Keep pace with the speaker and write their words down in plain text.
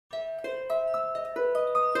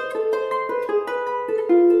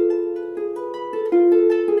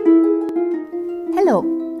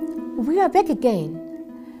We are back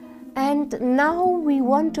again, and now we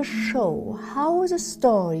want to show how the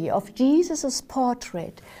story of Jesus'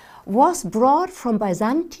 portrait was brought from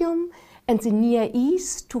Byzantium and the Near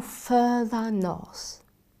East to further north.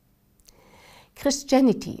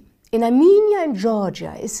 Christianity in Armenia and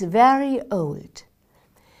Georgia is very old.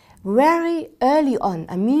 Very early on,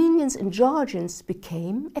 Armenians and Georgians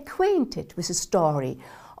became acquainted with the story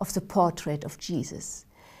of the portrait of Jesus.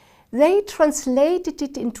 They translated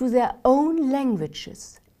it into their own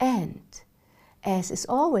languages and, as is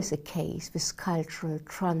always the case with cultural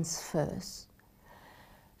transfers,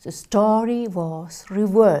 the story was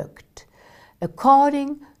reworked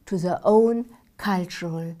according to their own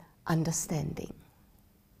cultural understanding.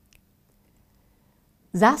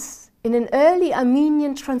 Thus, in an early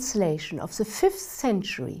Armenian translation of the 5th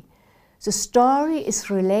century, the story is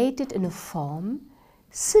related in a form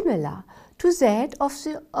similar to that of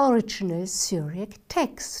the original Syriac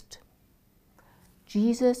text.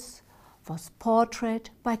 Jesus was portrayed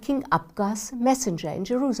by King Abgar's messenger in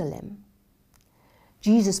Jerusalem.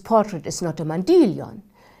 Jesus' portrait is not a Mandilion.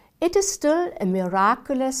 It is still a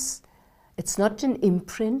Miraculous. It's not an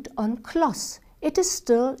imprint on cloth. It is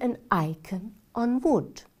still an icon on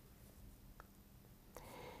wood.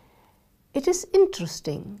 It is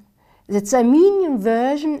interesting that the Armenian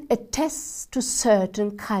version attests to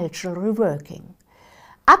certain cultural reworking.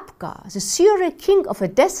 Abgar, the Syriac king of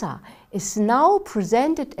Edessa, is now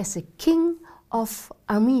presented as a king of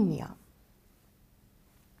Armenia.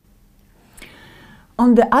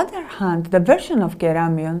 On the other hand, the version of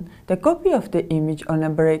Geramion, the copy of the image on a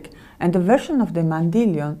brick, and the version of the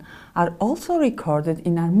Mandilion are also recorded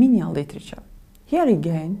in Armenian literature. Here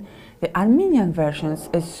again, the Armenian versions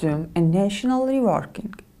assume a national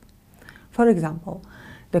reworking. For example,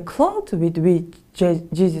 the cloth with which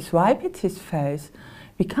Jesus wiped his face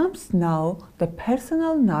becomes now the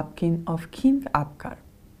personal napkin of King Abgar.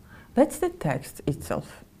 That's the text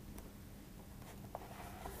itself.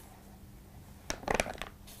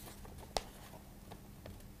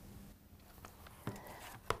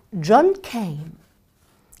 John came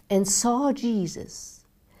and saw Jesus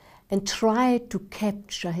and tried to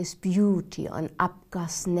capture his beauty on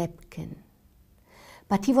Abgar's napkin.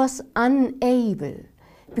 But he was unable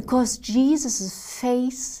because Jesus'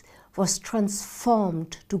 face was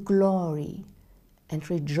transformed to glory and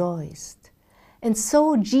rejoiced. And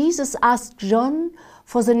so Jesus asked John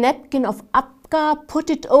for the napkin of Abgar, put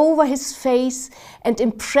it over his face and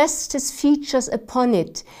impressed his features upon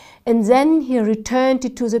it, and then he returned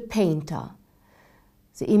it to the painter.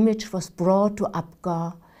 The image was brought to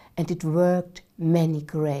Abgar and it worked many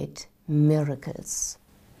great miracles.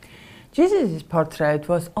 Jesus' portrait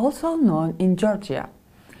was also known in Georgia,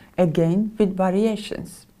 again with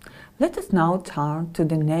variations. Let us now turn to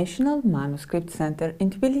the National Manuscript Center in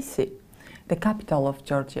Tbilisi, the capital of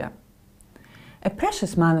Georgia. A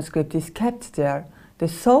precious manuscript is kept there, the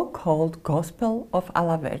so-called Gospel of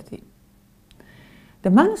Alaverdi.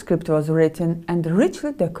 The manuscript was written and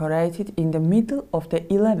richly decorated in the middle of the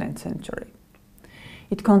 11th century.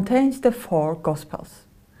 It contains the 4 Gospels.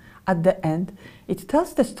 At the end, it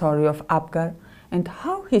tells the story of Abgar and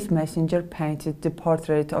how his messenger painted the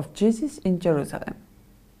portrait of Jesus in Jerusalem.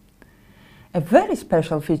 A very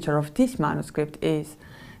special feature of this manuscript is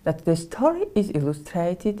that the story is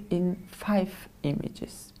illustrated in 5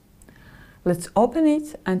 images. Let's open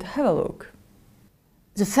it and have a look.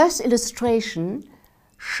 The first illustration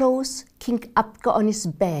shows King Abgar on his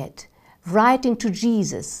bed, writing to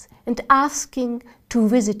Jesus and asking to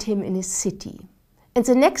visit him in his city. And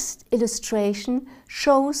the next illustration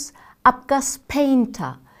shows Abgar's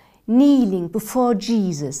painter kneeling before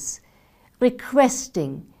Jesus,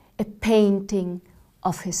 requesting a painting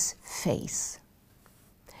of his face.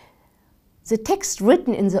 The text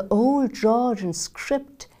written in the old Georgian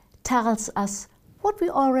script tells us what we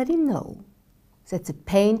already know, that the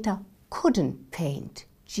painter couldn't paint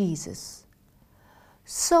Jesus.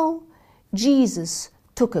 So Jesus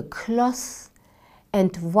took a cloth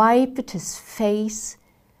and wiped his face,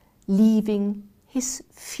 leaving his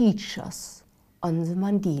features on the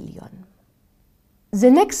Mandilion. The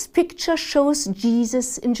next picture shows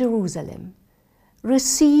Jesus in Jerusalem,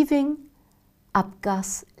 receiving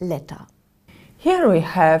Abgar's letter. Here we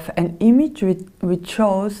have an image which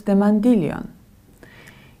shows the Mandilion.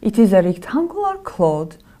 It is a rectangular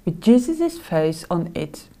cloth with Jesus' face on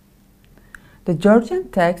it. The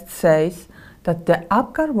Georgian text says that the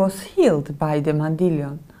Abgar was healed by the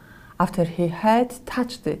Mandilion after he had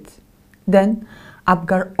touched it. Then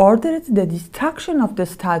Abgar ordered the destruction of the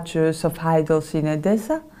statues of idols in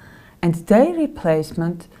Edessa and their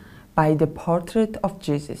replacement by the portrait of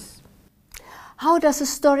Jesus. How does the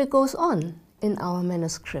story goes on in our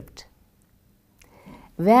manuscript?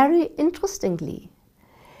 Very interestingly,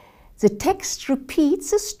 the text repeats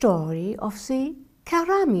the story of the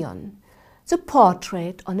keramion, the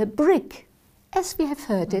portrait on a brick, as we have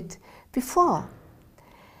heard it before.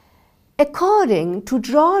 According to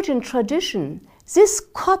Georgian tradition, this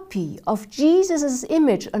copy of Jesus'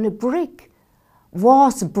 image on a brick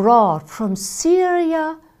was brought from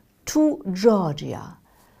Syria to Georgia.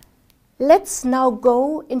 Let's now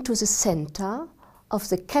go into the center of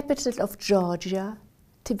the capital of Georgia,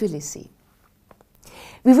 Tbilisi.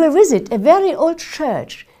 We will visit a very old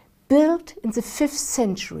church built in the 5th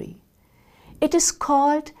century. It is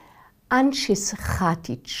called Anchis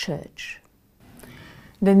Church.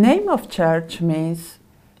 The name of church means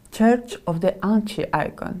Church of the Anchi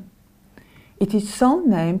icon. It is so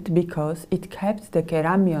named because it kept the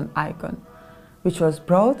keramion icon, which was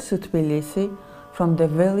brought to Tbilisi from the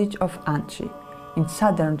village of Anchi in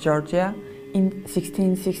southern Georgia in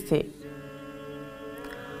 1660.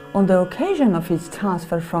 On the occasion of its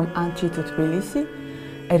transfer from Anchi to Tbilisi,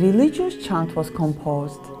 a religious chant was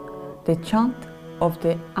composed, the chant of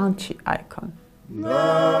the Anchi icon.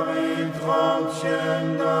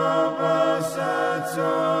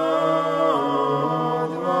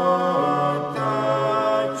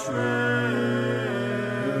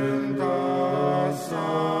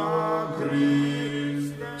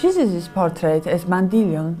 Jesus' portrait as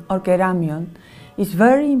mandilion or keramion is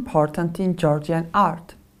very important in Georgian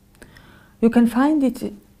art. You can find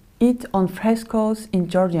it on frescoes in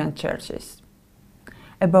Georgian churches.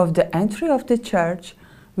 Above the entry of the church,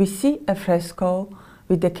 we see a fresco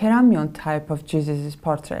with the keramion type of Jesus'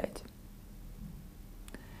 portrait.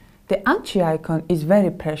 The Anchi icon is very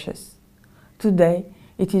precious. Today,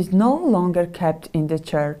 it is no longer kept in the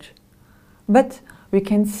church, but we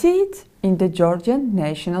can see it in the Georgian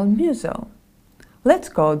National Museum. Let's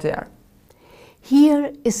go there.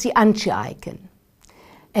 Here is the Anchi icon.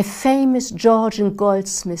 A famous Georgian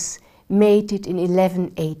goldsmith made it in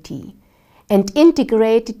 1180 and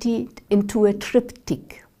integrated it into a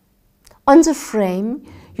triptych. On the frame,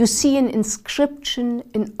 you see an inscription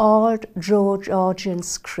in Old Georgian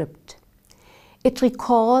script. It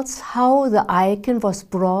recalls how the icon was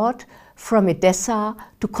brought from Edessa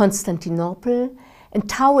to Constantinople and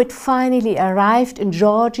how it finally arrived in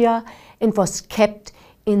Georgia and was kept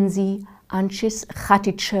in the Anchis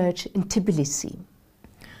Church in Tbilisi.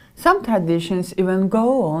 Some traditions even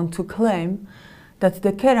go on to claim that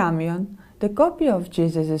the keramion, the copy of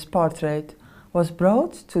Jesus' portrait, was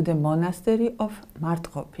brought to the monastery of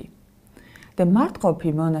Martkopi. The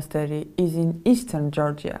Martkopi monastery is in eastern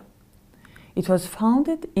Georgia. It was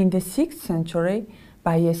founded in the 6th century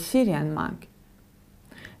by a Syrian monk.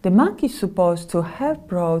 The monk is supposed to have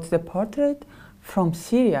brought the portrait from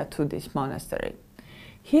Syria to this monastery.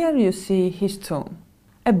 Here you see his tomb.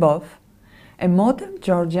 Above, a modern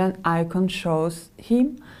Georgian icon shows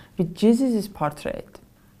him with Jesus' portrait.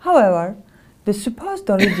 However, the supposed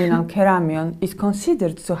original keramion is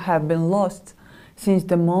considered to have been lost since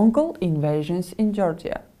the Mongol invasions in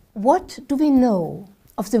Georgia. What do we know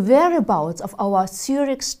of the whereabouts of our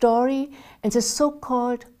Syriac story and the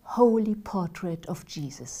so-called holy portrait of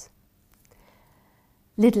Jesus?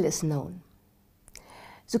 Little is known.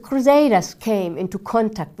 The Crusaders came into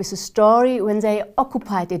contact with the story when they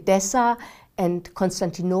occupied Edessa and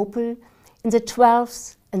Constantinople in the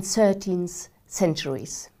 12th and 13th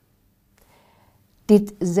centuries.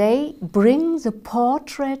 Did they bring the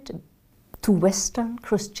portrait to Western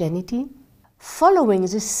Christianity? Following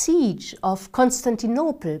the siege of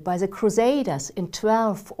Constantinople by the Crusaders in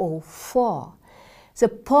 1204, the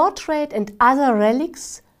portrait and other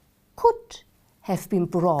relics could have been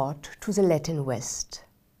brought to the Latin West,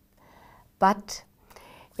 but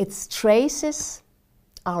its traces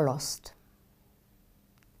are lost.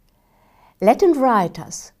 Latin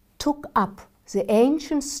writers took up the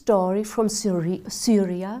ancient story from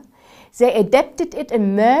Syria, they adapted it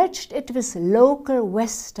and merged it with local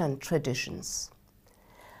Western traditions.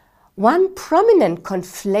 One prominent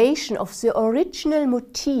conflation of the original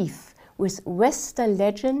motif with Western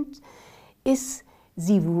legend is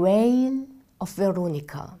the Wail of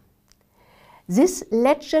Veronica. This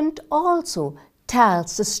legend also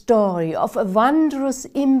tells the story of a wondrous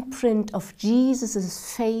imprint of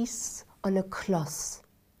Jesus' face on a cloth.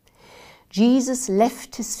 Jesus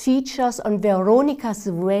left his features on Veronica's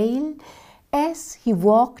veil as he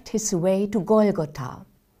walked his way to Golgotha.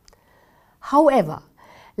 However,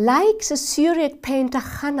 like the Syriac painter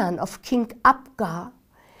Hanan of King Abgar,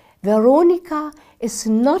 Veronica is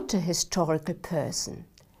not a historical person.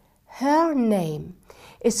 Her name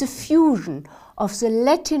is a fusion of the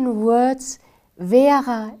Latin words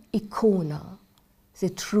vera icona, the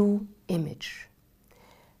true image.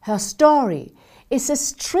 Her story is a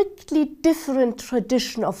strictly different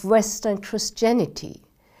tradition of Western Christianity,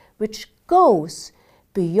 which goes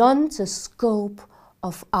beyond the scope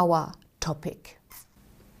of our topic.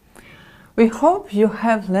 We hope you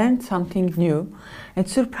have learned something new and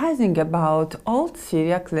surprising about old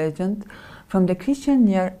Syriac legend from the Christian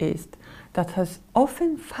Near East that has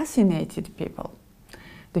often fascinated people: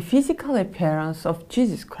 the physical appearance of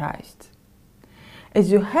Jesus Christ. As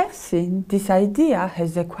you have seen, this idea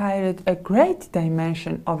has acquired a great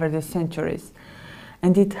dimension over the centuries,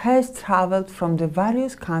 and it has traveled from the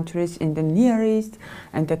various countries in the Near East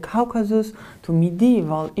and the Caucasus to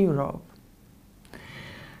medieval Europe.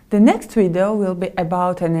 The next video will be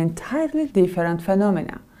about an entirely different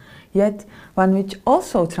phenomena, yet one which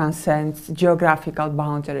also transcends geographical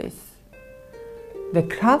boundaries: the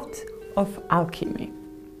craft of alchemy.